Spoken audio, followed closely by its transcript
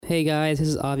Hey guys, this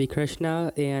is Avi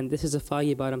Krishna, and this is a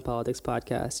Foggy Bottom Politics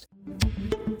podcast.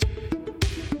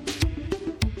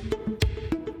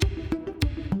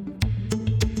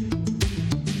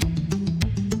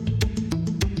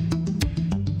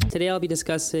 Today I'll be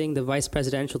discussing the vice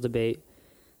presidential debate,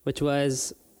 which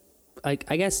was, I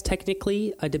guess,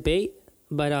 technically a debate,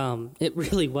 but it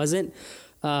really wasn't.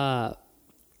 I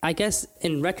guess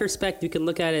in retrospect, you can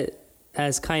look at it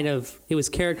as it was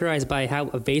characterized by how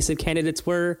evasive candidates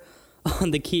were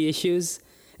on the key issues.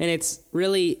 And it's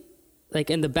really like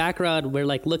in the background, we're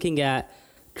like looking at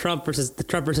the Trump versus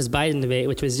Biden debate,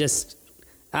 which was just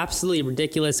absolutely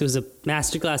ridiculous. It was a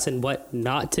masterclass in what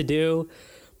not to do.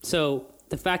 So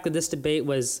the fact that this debate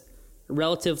was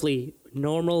relatively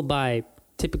normal by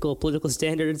typical political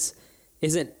standards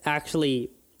isn't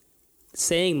actually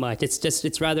saying much.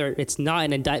 It's not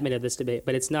an indictment of this debate,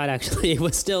 but it's not actually. It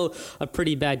was still a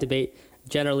pretty bad debate,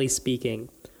 generally speaking.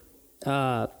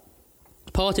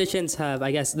 Politicians have,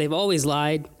 I guess, they've always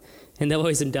lied and they've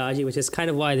always been dodgy, which is kind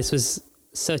of why this was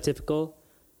so typical.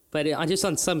 But just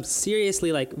on some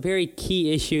seriously, like, very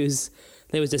key issues,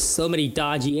 there was just so many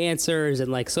dodgy answers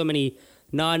and like so many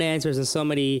non-answers and so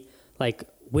many like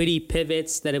witty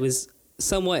pivots that it was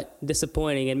somewhat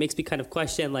disappointing. It makes me kind of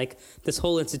question like this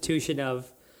whole institution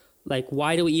of like,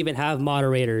 why do we even have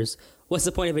moderators? What's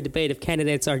the point of a debate if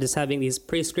candidates are just having these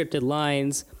pre-scripted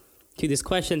lines to these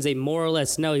questions they more or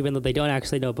less know, even though they don't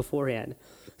actually know beforehand?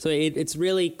 So it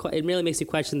really makes you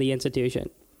question the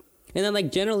institution. And then,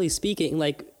 like, generally speaking,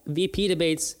 like, VP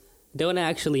debates don't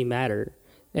actually matter,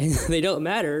 and they don't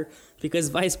matter because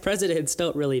vice presidents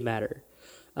don't really matter.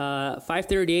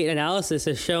 538 analysis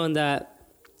has shown that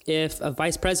if a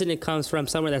vice president comes from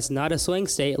somewhere that's not a swing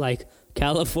state, like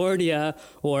California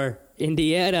or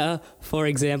Indiana, for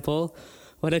example,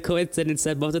 what a coincidence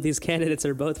that both of these candidates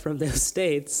are both from those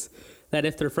states, that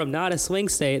if they're from not a swing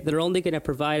state, they're only going to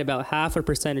provide about half a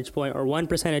percentage point or 1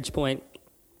 percentage point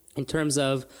in terms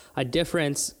of a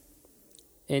difference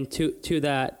to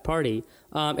that party.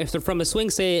 If they're from a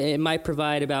swing state, it might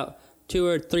provide about 2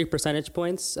 or 3 percentage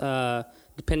points,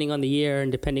 depending on the year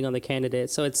and depending on the candidate.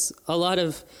 So it's a lot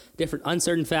of different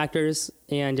uncertain factors,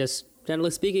 and just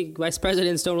generally speaking, vice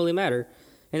presidents don't really matter.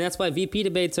 And that's why VP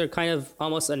debates are kind of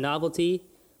almost a novelty.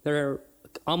 They're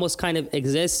almost kind of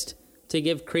exist to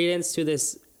give credence to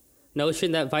this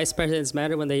notion that vice presidents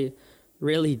matter when they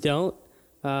really don't.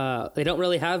 They don't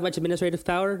really have much administrative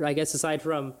power, I guess, aside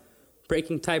from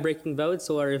tie-breaking votes,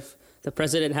 or if the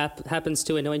president happens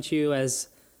to anoint you as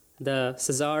the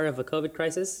Cesar of a COVID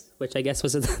crisis, which I guess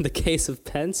was the case of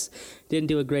Pence. Didn't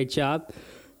do a great job,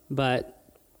 but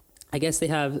I guess they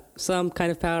have some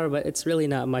kind of power, but it's really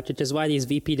not much, which is why these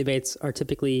VP debates are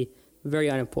typically very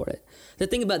unimportant. The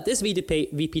thing about this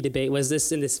VP debate was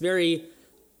this, in this very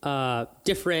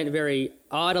different, very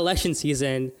odd election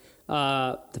season,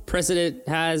 the president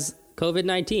has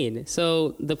COVID-19.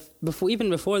 So even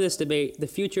before this debate, the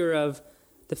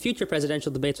future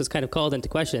presidential debates was kind of called into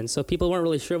question. So people weren't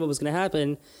really sure what was going to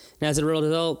happen. And as a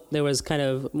result, there was kind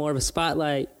of more of a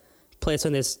spotlight placed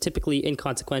on this typically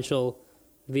inconsequential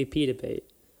VP debate.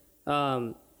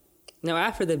 Now,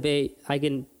 after the debate, I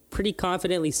can pretty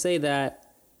confidently say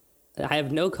that I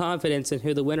have no confidence in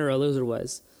who the winner or loser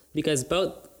was, because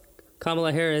both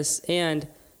Kamala Harris and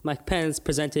Mike Pence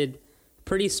presented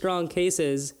pretty strong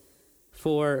cases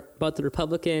for both the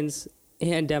Republicans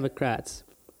and Democrats.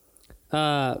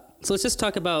 So let's just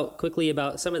talk quickly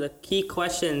about some of the key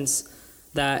questions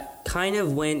that kind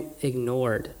of went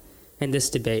ignored in this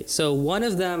debate. So one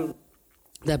of them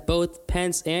that both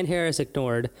Pence and Harris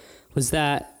ignored was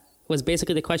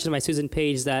basically the question by Susan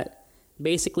Page that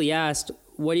basically asked,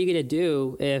 what are you going to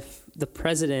do if the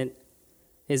president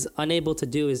is unable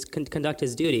to conduct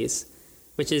his duties?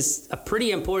 Which is a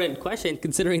pretty important question,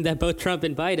 considering that both Trump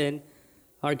and Biden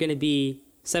are going to be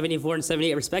 74 and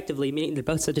 78 respectively, meaning they're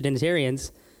both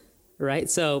septuagenarians, right?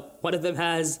 So one of them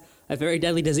has a very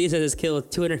deadly disease that has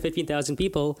killed 215,000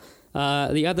 people.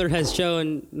 The other has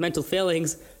shown mental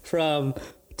failings from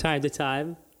time to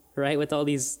time, right, with all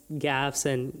these gaffes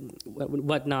and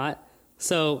whatnot.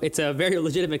 So it's a very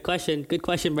legitimate question, good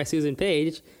question by Susan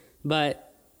Page,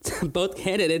 but both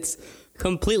candidates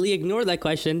completely ignored that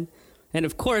question. And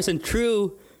of course, in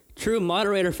true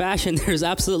moderator fashion, there's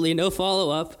absolutely no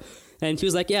follow-up. And she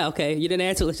was like, yeah, okay, you didn't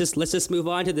answer. Let's just move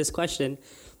on to this question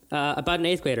about an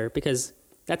eighth grader, because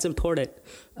that's important.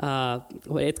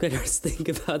 What eighth graders think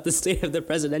about the state of the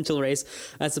presidential race,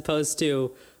 as opposed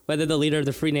to whether the leader of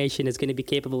the free nation is going to be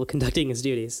capable of conducting his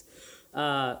duties.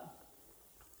 So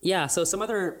some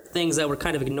other things that were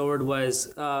kind of ignored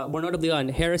was, more notably on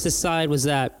Harris's side, was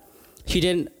that she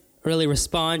didn't really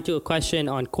respond to a question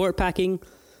on court packing.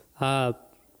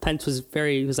 Pence was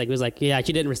like, yeah,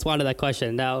 she didn't respond to that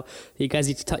question. Now you guys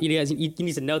need to you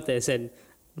need to note this and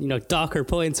dock her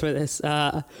points for this.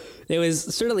 It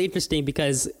was certainly interesting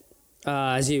because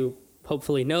as you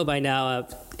hopefully know by now,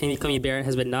 Amy Coney Barrett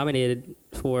has been nominated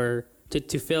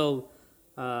to fill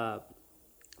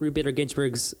Ruth Bader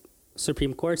Ginsburg's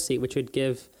Supreme Court seat, which would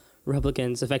give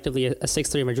Republicans effectively a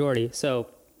 6-3 majority. So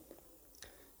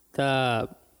the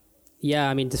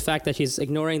fact that she's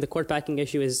ignoring the court packing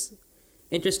issue is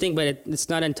interesting, but it's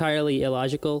not entirely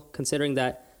illogical, considering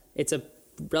that it's a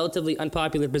relatively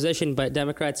unpopular position, but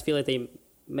Democrats feel like they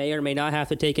may or may not have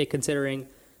to take it, considering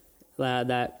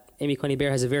that Amy Coney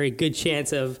Barrett has a very good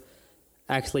chance of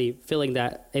actually filling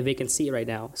a vacant seat right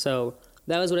now. So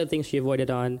that was one of the things she avoided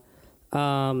on.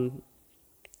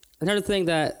 Another thing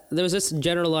that there was just in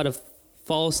general a lot of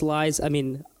false lies.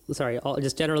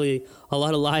 Just generally a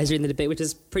lot of lies during the debate, which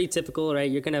is pretty typical, right?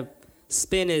 You're gonna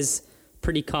spin is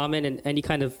pretty common in any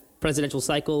kind of presidential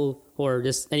cycle or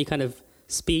just any kind of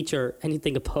speech or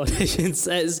anything a politician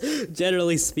says,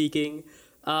 generally speaking.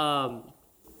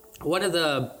 One of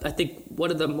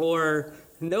the more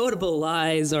notable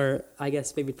lies, or I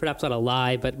guess maybe perhaps not a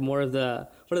lie, but one of the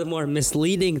more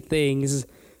misleading things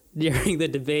during the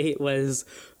debate was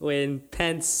when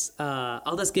Pence,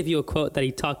 I'll just give you a quote that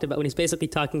he talked about when he's basically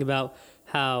talking about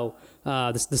how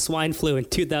the swine flu in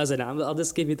 2000. I'll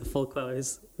just give you the full quote.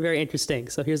 It's very interesting.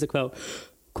 So here's the quote.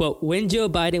 Quote, when Joe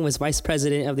Biden was vice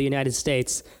president of the United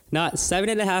States, not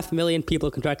 7.5 million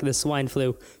people contracted the swine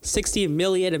flu. 60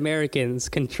 million Americans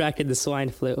contracted the swine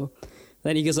flu.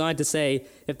 Then he goes on to say,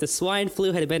 if the swine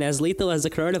flu had been as lethal as the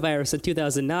coronavirus in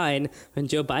 2009, when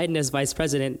Joe Biden is vice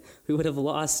president, we would have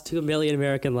lost 2 million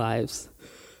American lives.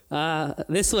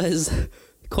 This was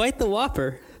quite the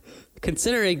whopper,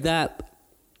 considering that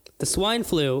the swine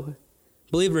flu,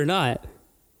 believe it or not,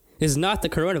 is not the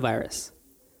coronavirus,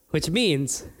 which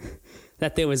means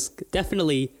that there was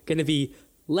definitely going to be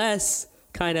less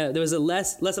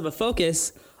of a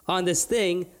focus on this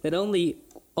thing that only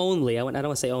I don't want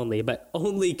to say only, but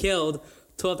only killed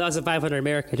 12,500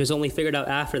 Americans, which was only figured out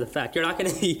after the fact. You're not going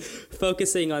to be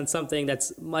focusing on something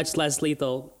that's much less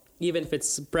lethal, even if it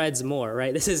spreads more,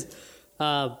 right? This is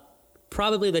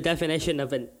probably the definition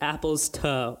of an apples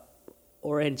to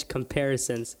orange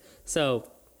comparisons. So,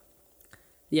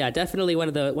 yeah, definitely one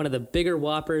of the bigger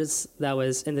whoppers that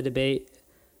was in the debate.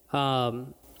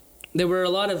 There were a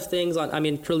lot of things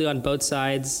truly on both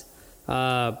sides.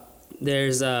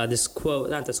 There's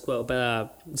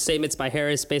statements by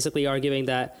Harris basically arguing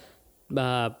that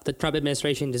the Trump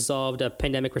administration dissolved a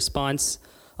pandemic response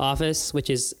office, which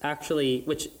has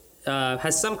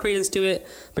some credence to it,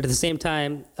 but at the same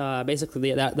time,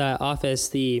 basically that office,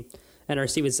 the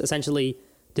NRC, was essentially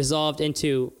dissolved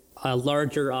into a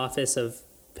larger office of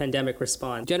pandemic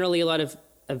response. Generally, a lot of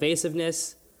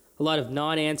evasiveness, a lot of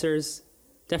non-answers,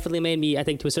 definitely made me, I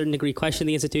think, to a certain degree, question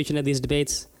the institution of these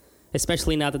debates,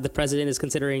 especially now that the president is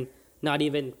considering not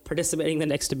even participating in the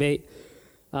next debate.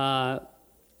 It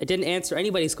didn't answer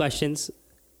anybody's questions,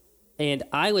 and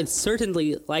I would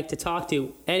certainly like to talk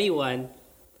to anyone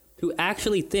who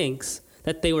actually thinks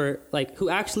that who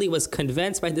actually was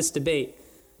convinced by this debate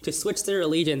to switch their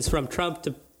allegiance from Trump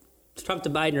to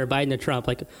Biden or Biden to Trump,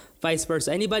 like vice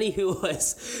versa. Anybody who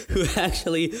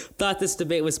actually thought this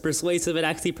debate was persuasive and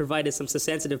actually provided some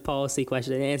sensitive policy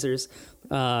question and answers,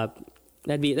 that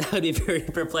would be very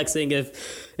perplexing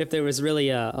if there was really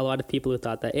a lot of people who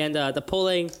thought that. And the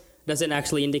polling doesn't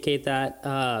actually indicate that.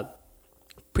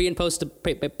 Pre and post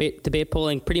debate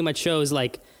polling pretty much shows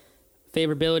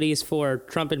favorabilities for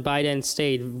Trump and Biden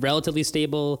stayed relatively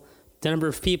stable. The number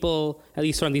of people, at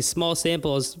least from these small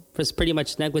samples, was pretty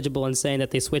much negligible in saying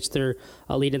that they switched their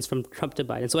allegiance from Trump to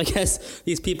Biden. So I guess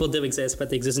these people do exist,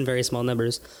 but they exist in very small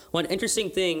numbers. One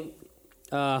interesting thing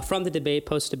from the debate,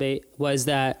 post-debate, was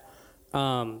that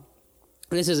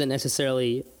this isn't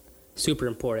necessarily super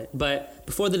important, but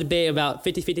before the debate, about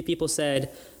 50-50 people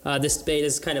said this debate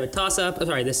is kind of a toss-up.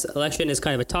 This election is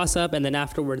kind of a toss-up, and then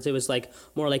afterwards it was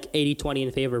more like 80-20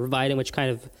 in favor of Biden, which kind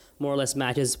of more or less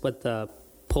matches what the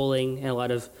polling and a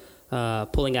lot of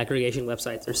polling aggregation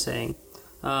websites are saying.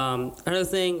 Another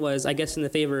thing was, I guess, in the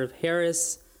favor of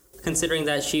Harris, considering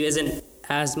that she isn't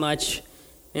as much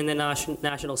in the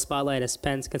national spotlight as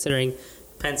Pence, considering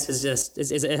Pence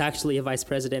is actually a vice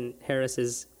president. Harris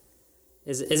is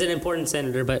an important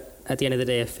senator, but at the end of the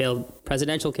day, a failed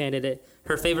presidential candidate.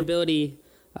 Her favorability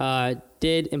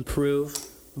did improve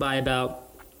by about,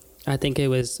 I think it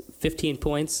was 15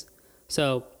 points.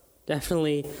 So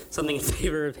definitely something in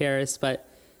favor of Harris. But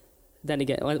then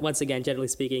again, once again, generally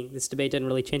speaking, this debate didn't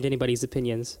really change anybody's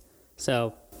opinions.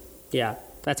 So yeah,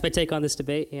 that's my take on this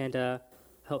debate. And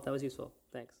hope that was useful.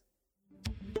 Thanks.